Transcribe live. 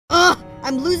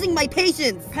I'm losing my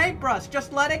patience. Paintbrush,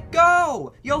 just let it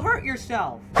go. You'll hurt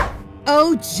yourself.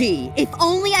 Oh, gee. If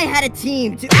only I had a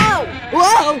team to— Ow!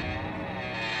 Whoa!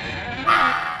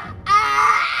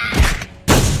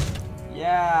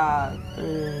 Yeah. 3, 2,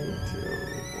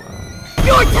 1.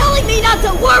 You're telling me not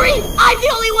to worry? I'm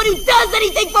the only one who does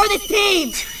anything for this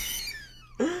team!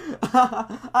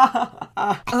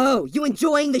 Oh, you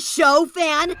enjoying the show,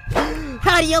 fan?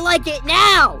 How do you like it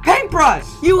now? Paintbrush!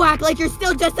 You act like you're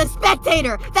still just a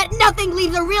spectator, that nothing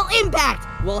leaves a real impact!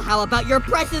 Well, how about your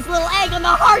precious little egg on the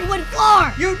hardwood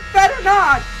floor? You'd better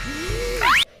not!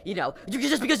 You know,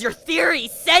 just because your theory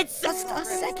said so. Just a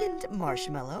second,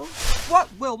 Marshmallow. What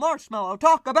will Marshmallow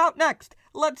talk about next?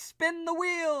 Let's spin the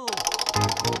wheel!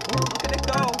 Look at it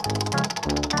go!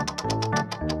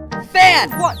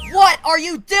 Fan! What are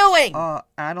you doing?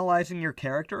 Analyzing your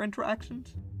character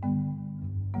interactions?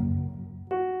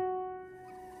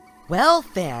 Well,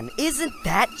 Fan, isn't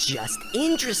that just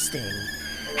interesting?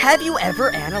 Have you ever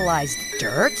analyzed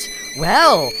dirt?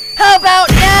 Well, how about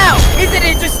now? Is it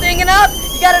interesting enough?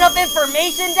 You got enough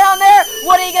information down there?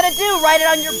 What are you gonna do, write it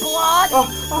on your blog? Oh,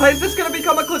 is this gonna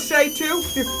become a cliche too?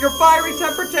 Your fiery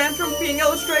temper tantrums being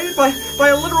illustrated by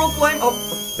a literal flame? Oh,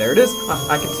 there it is.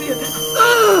 I can see it.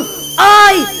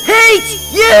 I hate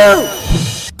you!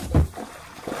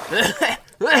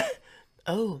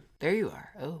 Oh, there you are.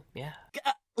 Oh, yeah.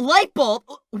 Lightbulb,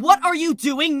 what are you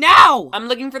doing now? I'm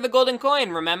looking for the golden coin,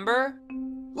 remember?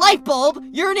 Lightbulb,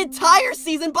 you're an entire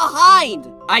season behind!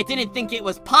 I didn't think it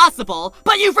was possible,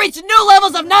 but you've reached new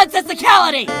levels of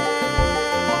nonsensicality!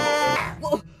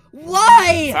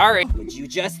 Why? Sorry. Would you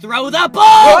just throw the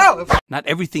ball? Whoa. Not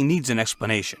everything needs an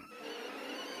explanation.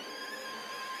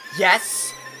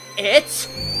 Yes, it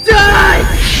does!